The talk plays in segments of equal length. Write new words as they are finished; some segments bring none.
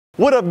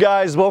What up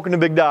guys, welcome to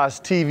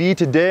BigDawsTv.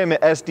 Today I'm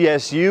at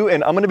SDSU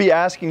and I'm going to be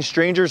asking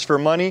strangers for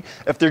money.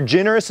 If they're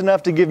generous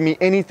enough to give me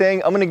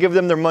anything, I'm going to give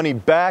them their money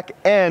back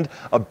and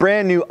a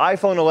brand new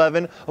iPhone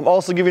 11. I'm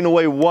also giving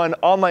away one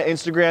on my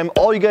Instagram.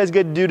 All you guys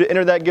get to do to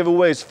enter that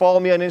giveaway is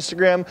follow me on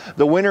Instagram.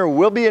 The winner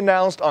will be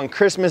announced on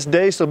Christmas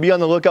Day, so be on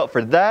the lookout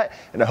for that,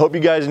 and I hope you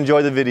guys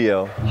enjoy the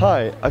video.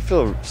 Hi, I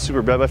feel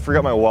super bad. I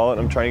forgot my wallet.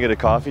 I'm trying to get a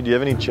coffee. Do you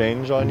have any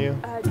change on you?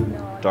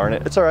 No. Darn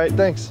it. It's all right,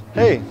 thanks.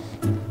 Hey.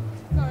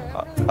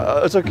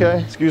 It's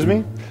okay. Excuse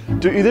me?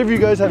 Do either of you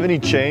guys have any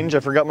change? I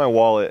forgot my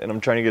wallet and I'm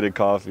trying to get a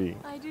coffee.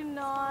 I do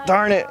not.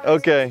 Darn it.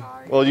 Okay.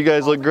 Well, you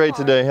guys look great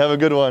today. Have a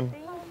good one.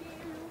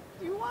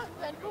 You want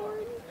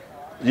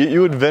Venmo?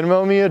 You would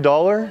Venmo me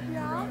 $1?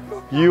 Yeah.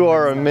 You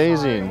are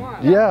amazing.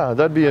 Yeah,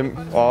 that'd be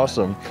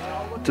awesome.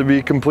 To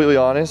be completely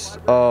honest,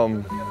 What's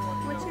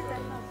your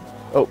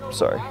Venmo? oh,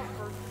 sorry.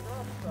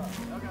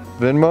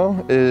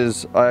 Venmo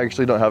is, I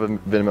actually don't have a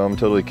Venmo, I'm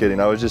totally kidding.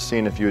 I was just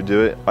seeing if you would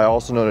do it. I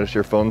also noticed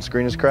your phone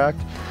screen is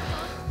cracked.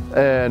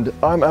 And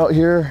I'm out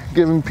here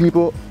giving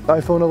people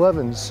iPhone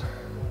 11s.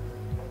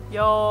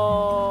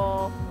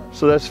 Yo.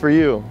 So that's for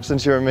you,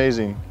 since you're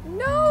amazing.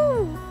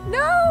 No.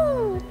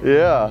 No.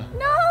 Yeah.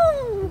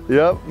 No.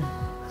 Yep.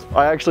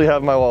 I actually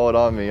have my wallet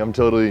on me. I'm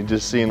totally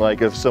just seeing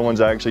like if someone's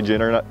actually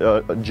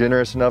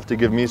generous enough to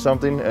give me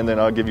something, and then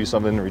I'll give you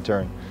something in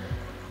return.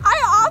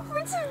 I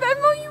offered to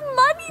Venmo you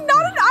money,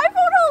 not an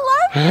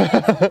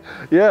iPhone 11.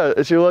 Yeah,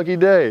 it's your lucky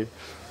day.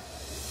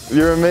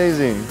 You're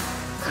amazing.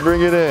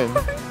 Bring it in.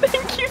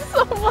 Thank you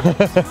so much. I'm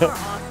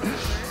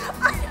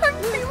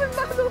Caitlin,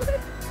 by the way.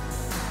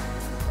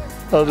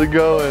 How's it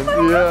going?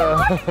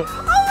 Yeah. Oh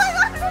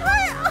my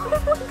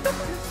God.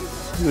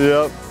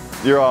 Yep.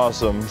 You're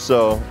awesome.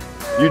 So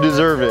you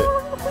deserve it.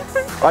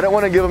 I don't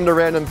want to give them to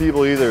random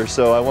people either,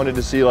 so I wanted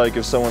to see like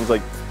if someone's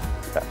like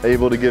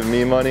able to give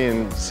me money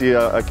and see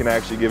how I can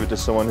actually give it to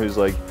someone who's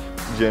like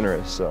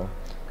generous. So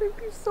Thank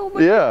you so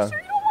much. yeah. I'm sure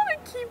you don't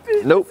want to keep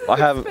it. Nope. This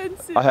is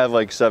expensive. I have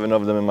like 7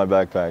 of them in my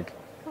backpack.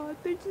 God,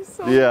 thank you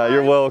so much. Yeah,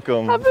 you're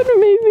welcome. Have an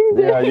amazing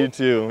day. Yeah, you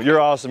too. You're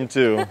awesome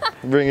too.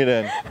 Bring it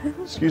in.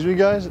 Excuse me,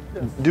 guys.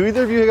 Do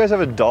either of you guys have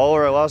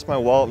 $1? I lost my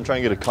wallet. I'm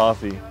trying to get a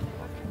coffee.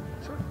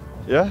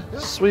 Yeah?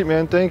 Sweet,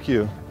 man. Thank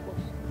you.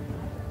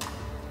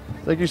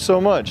 Thank you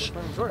so much.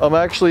 I'm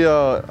actually,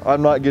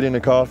 I'm not getting a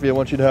coffee. I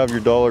want you to have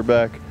your $1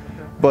 back.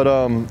 But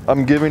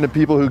I'm giving to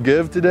people who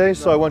give today,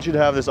 so I want you to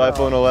have this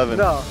iPhone 11.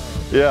 No.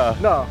 Yeah.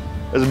 No.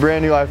 It's a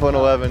brand new iPhone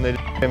 11. They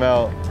just came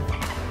out.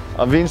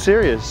 I'm being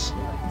serious.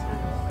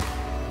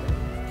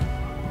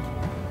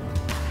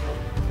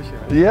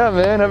 Yeah,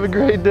 man. Have a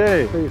great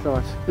day. Thank you so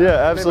much.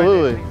 Yeah,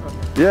 absolutely.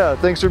 Yeah,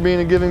 thanks for being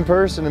a giving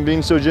person and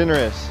being so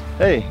generous.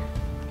 Hey,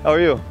 how are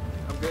you?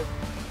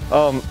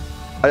 I'm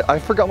good. I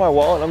forgot my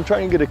wallet. I'm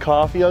trying to get a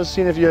coffee. I was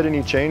seeing if you had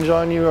any change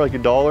on you, or like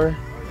 $1.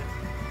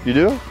 You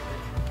do?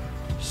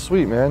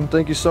 Sweet, man.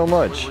 Thank you so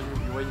much.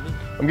 What you need?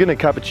 I'm getting a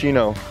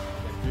cappuccino.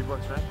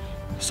 $3, right?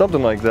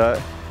 Something like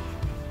that.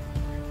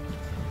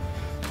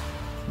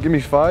 Give me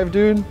 5,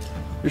 dude.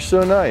 You're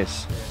so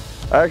nice.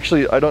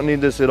 Actually, I don't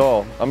need this at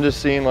all. I'm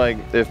just seeing like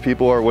if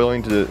people are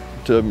willing to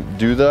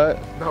do that.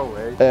 No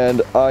way.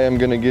 And I am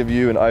gonna give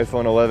you an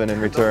iPhone 11 in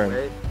return. No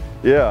way.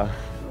 Yeah.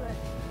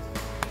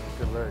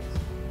 Good words.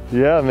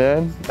 Yeah,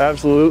 man.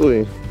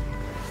 Absolutely.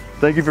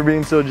 Thank you for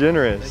being so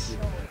generous.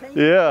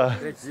 Yeah.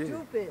 It's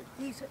stupid.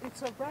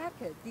 It's a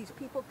racket. These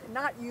people,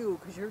 not you,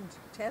 because you're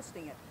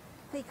testing it.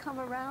 They come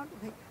around,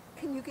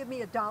 can you give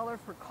me $1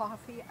 for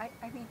coffee? I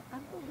mean,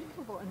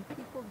 unbelievable, and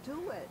people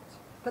do it.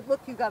 But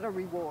look, you got a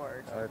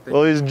reward.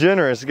 Well, he's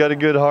generous. He's got a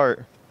good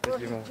heart. Well,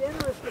 he's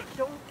generous, but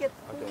don't get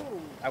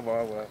fooled. I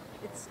will.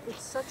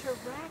 It's such a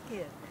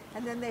racket.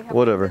 And then they have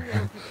Whatever. women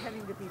that are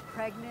pretending to be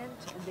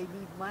pregnant, and they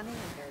need money,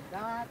 and they're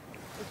not.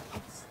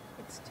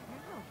 It's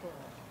terrible.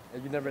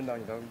 You never know,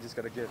 you know, you just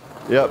gotta give.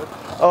 Yep.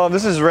 Oh,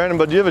 this is random,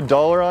 but do you have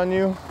 $1 on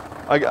you?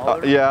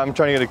 Yeah, I'm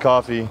trying to get a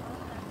coffee.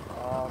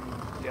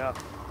 Yeah.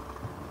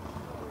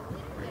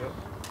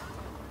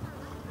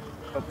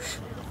 Oh.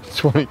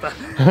 20.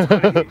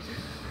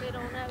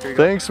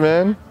 Thanks,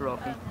 man.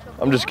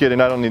 I'm just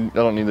kidding. I don't need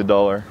the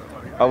 $1.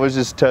 I was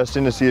just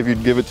testing to see if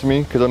you'd give it to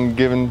me because I'm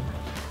giving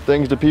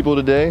things to people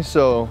today,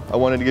 so I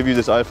wanted to give you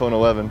this iPhone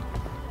 11.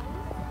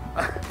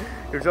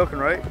 You're joking,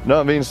 right? No,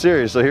 I'm being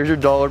serious. So here's your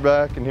 $1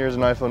 back, and here's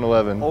an iPhone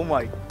 11. Oh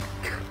my.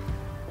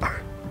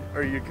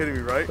 Are you kidding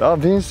me, right? I'm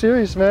being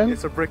serious, man.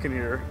 It's a brick in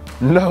here.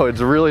 No,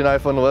 it's really an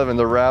iPhone 11.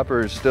 The wrapper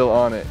is still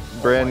on it,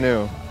 brand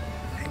new.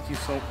 Thank you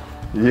so much.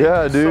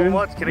 Yeah, dude. So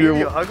much. Can I give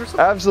you a hug or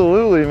something?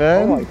 Absolutely,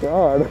 man. Oh my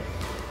God.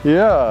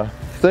 Yeah.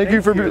 Thank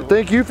you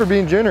for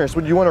being generous.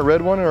 Would you want a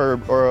red one or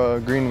a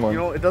green one? You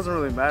know, it doesn't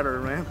really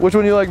matter, man. Which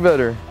one do you like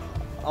better?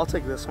 I'll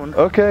take this one.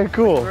 Okay,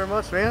 cool. Thank you very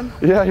much, man.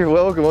 Yeah, you're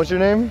welcome. What's your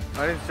name?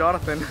 My name's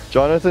Jonathan.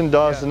 Jonathan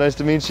Dawson. Yeah. Nice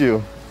to meet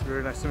you. It's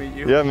very nice to meet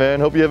you. Yeah, man.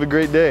 Hope you have a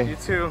great day. You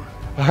too.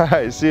 All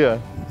right. See ya.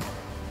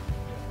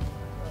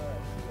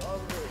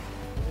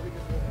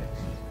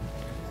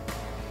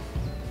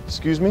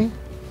 Excuse me?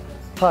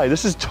 Hi,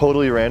 this is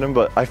totally random,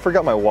 but I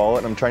forgot my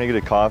wallet and I'm trying to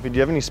get a coffee. Do you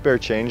have any spare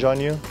change on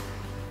you?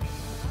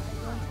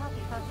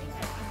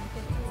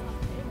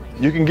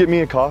 You can get me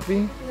a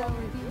coffee? Yeah.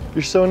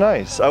 You're so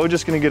nice. I was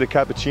just gonna get a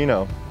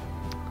cappuccino.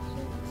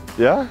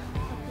 Yeah?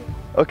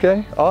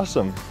 Okay,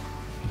 awesome.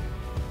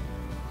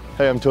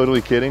 Hey, I'm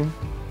totally kidding.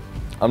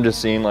 I'm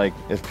just seeing like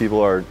if people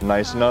are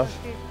nice enough,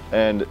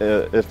 and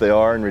if they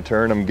are, in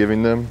return, I'm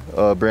giving them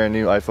a brand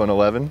new iPhone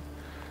 11.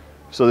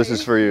 So this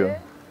is for you.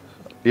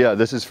 Yeah,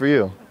 this is for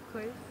you. Of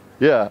course.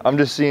 Yeah, I'm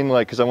just seeing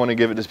like, cause I want to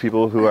give it to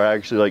people who are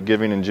actually like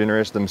giving and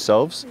generous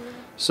themselves.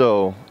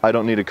 So I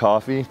don't need a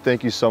coffee.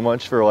 Thank you so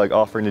much for like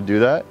offering to do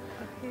that.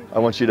 Okay. I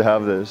want you to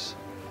have this.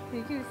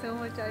 Thank you so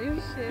much. I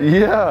appreciate it.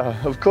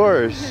 Yeah, of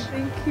course.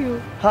 Thank you.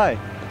 Hi.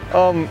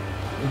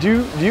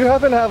 Do you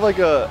happen to have like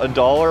a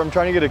dollar? I'm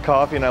trying to get a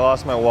coffee and I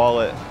lost my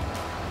wallet.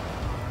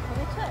 Let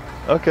me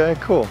check. Okay,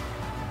 cool.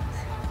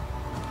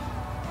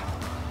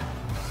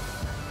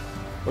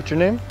 What's your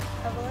name?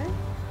 Evelyn?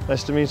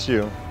 Nice to meet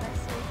you.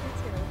 Nice to meet you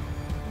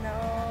too. No,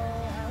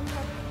 I don't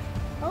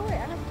have. Oh wait,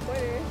 I have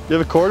quarters. You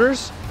have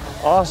quarters?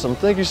 Awesome.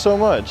 Thank you so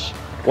much.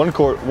 One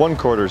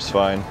quarter's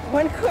fine.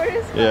 1 quarter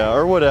is fine. Yeah,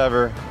 or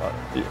whatever.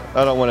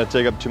 I don't want to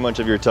take up too much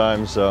of your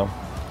time, so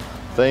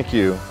thank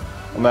you.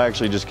 I'm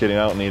actually just kidding.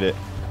 I don't need it.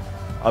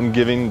 I'm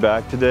giving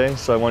back today,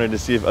 so I wanted to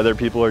see if other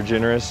people are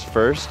generous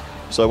first.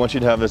 So I want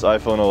you to have this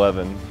iPhone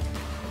 11.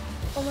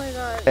 Oh my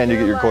god. And you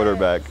get your quarter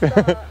lying. back.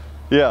 Stop.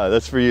 Yeah,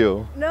 that's for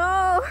you.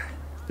 No.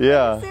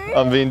 Yeah, serious?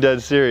 I'm being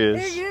dead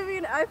serious. You're giving me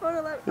an iPhone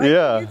 11. Yeah.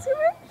 Are you a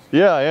YouTuber?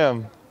 Yeah, I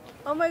am.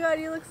 Oh my god,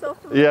 you look so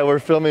familiar. Yeah, we're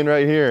filming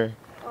right here.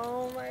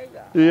 Oh my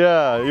god.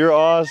 Yeah, you're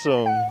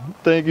awesome.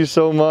 Thank you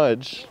so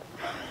much.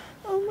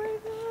 Oh my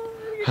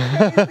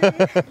god.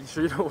 You're crazy. You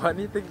sure you don't want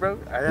anything, bro?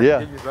 I have Yeah.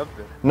 to give you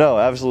something. No,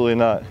 absolutely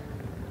not.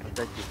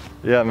 Thank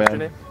you. Yeah, What's your man.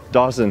 name?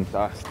 Dawson.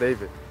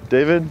 David.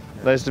 David,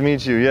 nice to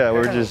meet you. Yeah,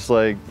 we're just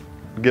like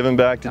giving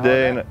back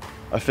today, and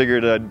I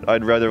figured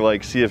I'd rather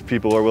like see if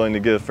people are willing to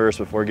give first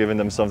before giving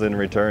them something in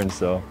return.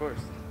 So Of course.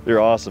 you're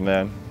awesome,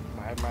 man.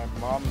 My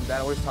mom and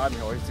dad always taught me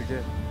always to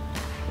give.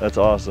 That's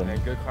awesome.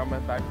 And good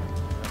comment back.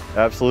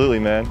 Absolutely,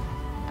 man.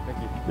 Thank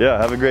you. Yeah,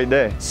 have a great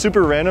day.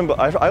 Super random, but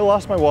I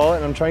lost my wallet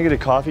and I'm trying to get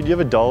a coffee. Do you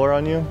have a dollar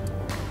on you?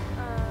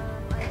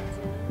 I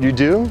do. You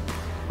do?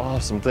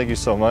 Awesome, thank you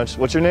so much.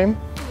 What's your name?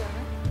 Yeah.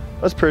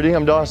 That's pretty,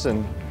 I'm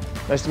Dawson.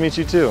 Nice to meet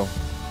you too.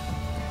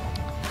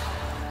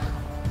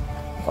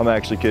 I'm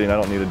actually kidding, I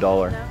don't need a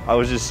dollar. I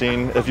was just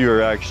seeing if you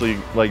were actually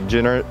like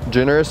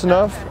generous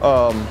enough.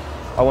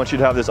 I want you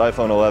to have this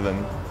iPhone 11.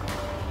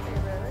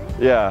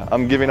 Really? Yeah,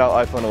 I'm giving out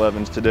iPhone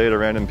 11s today to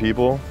random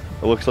people.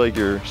 It looks like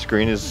your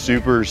screen is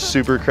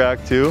super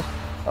cracked too.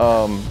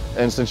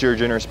 And since you're a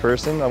generous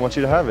person, I want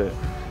you to have it.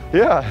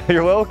 Yeah,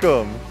 you're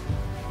welcome.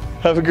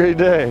 Have a great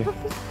day.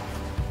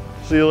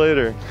 See you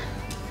later.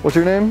 What's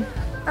your name?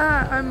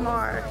 I'm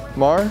Mar.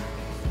 Mar?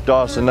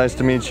 Dawson, nice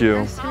to meet you.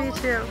 Nice to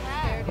meet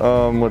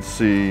you. Let's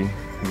see,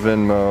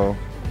 Venmo.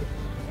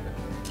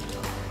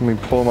 Let me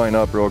pull mine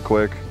up real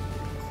quick.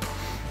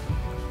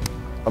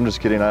 I'm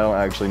just kidding, I don't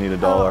actually need a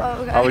dollar.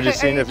 Oh, okay. I was just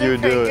seeing if you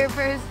would do it.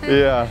 Person?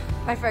 Yeah.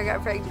 I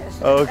forgot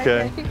pregnant.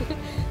 Okay.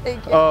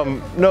 Thank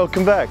you. No,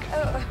 come back.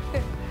 Oh.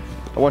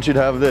 I want you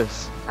to have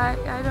this. I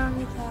don't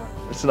need that.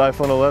 It's an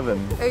iPhone 11.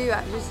 Are you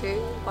actually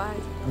serious? Why?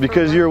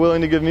 Because you're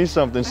willing to give me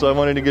something, so I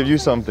wanted to give you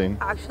something.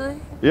 Actually?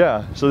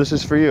 Yeah, so this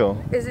is for you.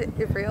 Is it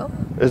real?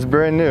 It's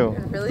brand new.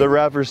 Really? The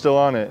wrapper's still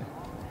on it.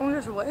 Oh my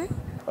gosh, what?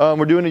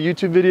 We're doing a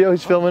YouTube video.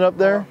 He's filming up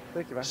there.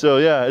 Thank you, man. So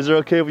yeah, is it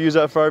okay if we use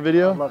that for our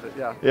video? I love it,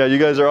 yeah. Yeah, you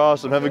guys are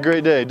awesome. Have a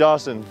great day.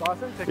 Dawson.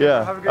 Dawson, take care.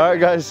 Yeah. Have a great All right,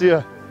 day. guys. See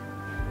ya.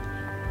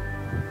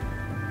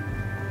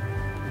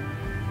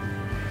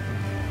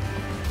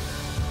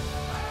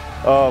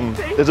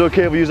 Is it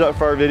okay if we use that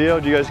for our video?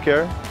 Do you guys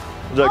care?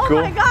 Is that cool?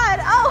 Oh my god!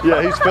 Oh!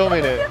 Yeah, he's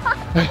filming it.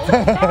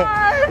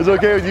 Is it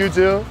okay with you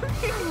too?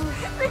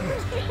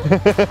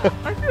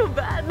 I feel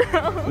bad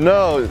now.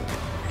 No,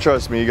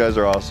 trust me, you guys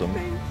are awesome.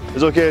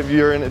 Is it okay if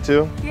you're in it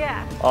too?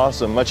 Yeah.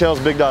 Awesome. My channel's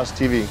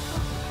BigDawsTv.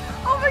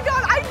 Oh my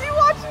god, I do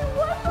watch you.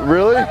 What?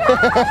 Really?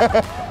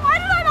 Why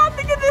did I not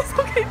think of this?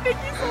 Okay, thank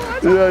you so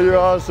much. Yeah, you're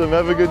awesome.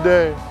 Have a good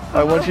day.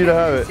 I want you to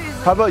have it.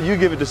 How about you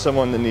give it to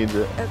someone that needs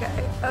it? Okay.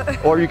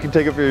 Or you can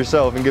take it for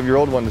yourself and give your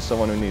old one to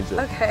someone who needs it.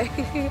 Okay.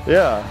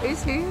 Yeah. Are you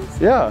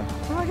serious? Yeah.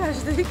 Oh my gosh,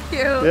 thank you.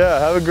 Yeah,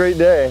 have a great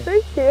day.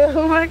 Thank you.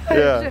 Oh my gosh.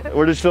 Yeah,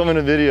 we're just filming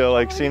a video,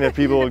 like seeing if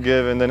people will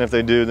give, and then if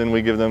they do, then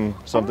we give them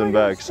something Oh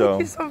my back. gosh, So,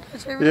 thank you so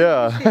much. I really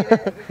yeah.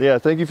 appreciate it. Yeah,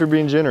 thank you for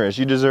being generous.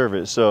 You deserve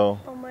it. So,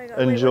 Oh my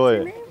god. enjoy Wait,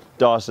 it. what's your name?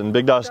 Dawson.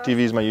 BigDawsTv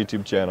is my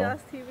YouTube channel.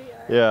 BigDawsTv.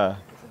 Yeah.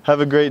 Have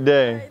a great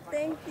day. Alright,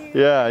 thank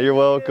you. Yeah, you're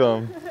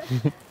welcome.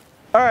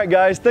 Alright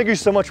guys, thank you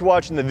so much for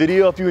watching the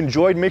video. If you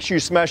enjoyed, make sure you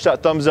smash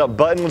that thumbs up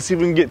button. Let's see if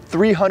we can get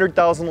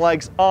 300,000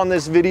 likes on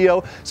this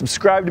video.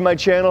 Subscribe to my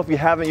channel if you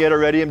haven't yet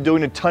already. I'm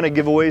doing a ton of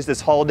giveaways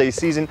this holiday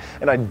season,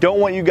 and I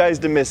don't want you guys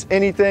to miss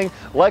anything.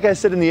 Like I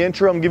said in the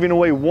intro, I'm giving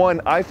away one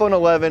iPhone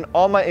 11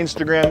 on my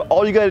Instagram.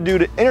 All you gotta do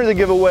to enter the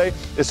giveaway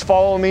is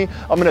follow me.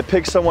 I'm gonna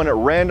pick someone at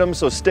random,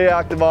 so stay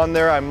active on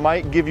there. I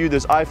might give you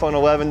this iPhone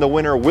 11. The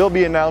winner will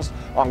be announced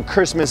on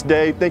Christmas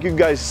Day. Thank you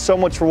guys so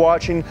much for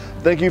watching.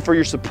 Thank you for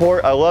your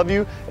support. I love you.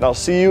 you, and I'll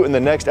see you in the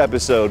next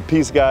episode.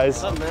 Peace,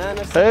 guys. What's up, man?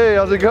 Hey,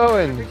 how's it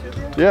going?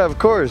 Yeah, of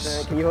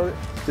course. Can you hold it?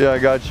 Yeah, I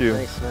got you.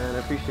 Thanks, man. I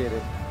appreciate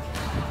it.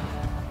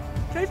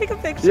 Can I take a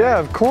picture? Yeah,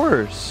 of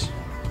course.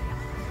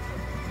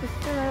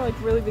 I'm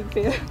like really big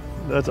fan.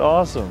 That's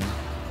awesome.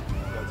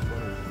 That's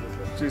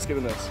funny. Just give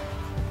it this.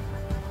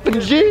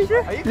 G?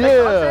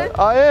 Yeah,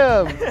 I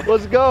am.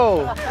 Let's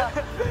go.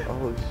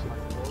 Oh,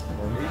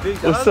 shit.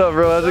 What's up,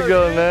 bro? How's it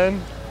going,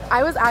 man?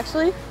 I was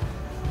actually,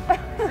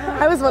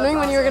 I was wondering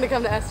when you were gonna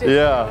come to SDSU.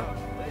 Yeah.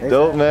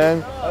 Dope,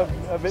 man.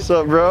 What's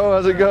up, bro?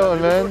 How's it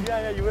going, man?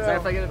 Sorry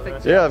if I get a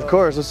picture. Yeah, of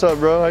course. What's up,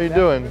 bro? How you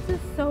doing? This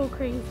is so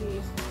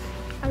crazy.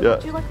 I Yeah.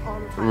 watch you like all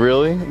the time.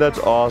 Really? That's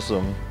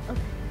awesome.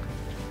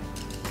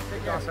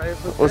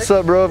 What's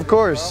up, bro? Of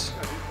course.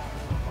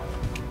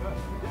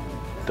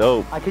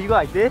 Dope. Can you go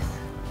like this?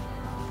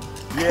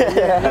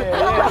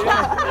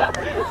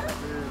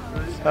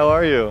 How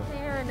are you?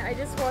 Man, I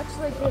just watched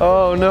like the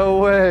Oh, video. no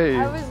way.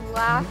 I was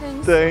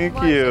laughing Thank so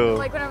much. you. And,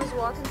 like when I was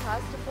walking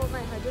past to pull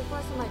my hundred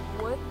plus, I'm like,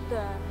 what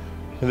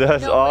the?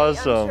 That's No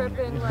awesome. way, I'm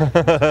tripping, like, I'm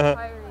so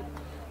tired.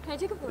 Can I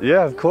take a photo? Yeah,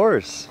 with of you?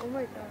 course. Oh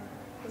my god.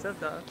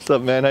 What's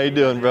up, man? How you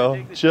doing,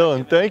 bro?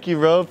 Chilling. Thank you,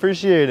 bro.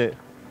 Appreciate it.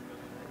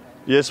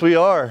 Yes, we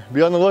are.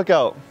 Be on the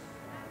lookout.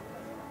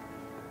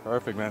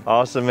 Perfect, man.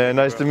 Awesome, man.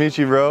 Nice to meet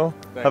you, bro.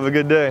 Have a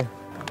good day.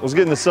 Let's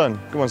get in the sun.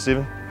 Come on,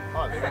 Steven.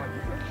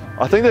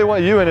 I think they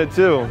want you in it,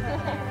 too.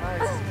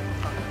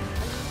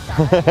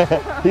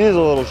 He is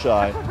a little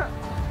shy.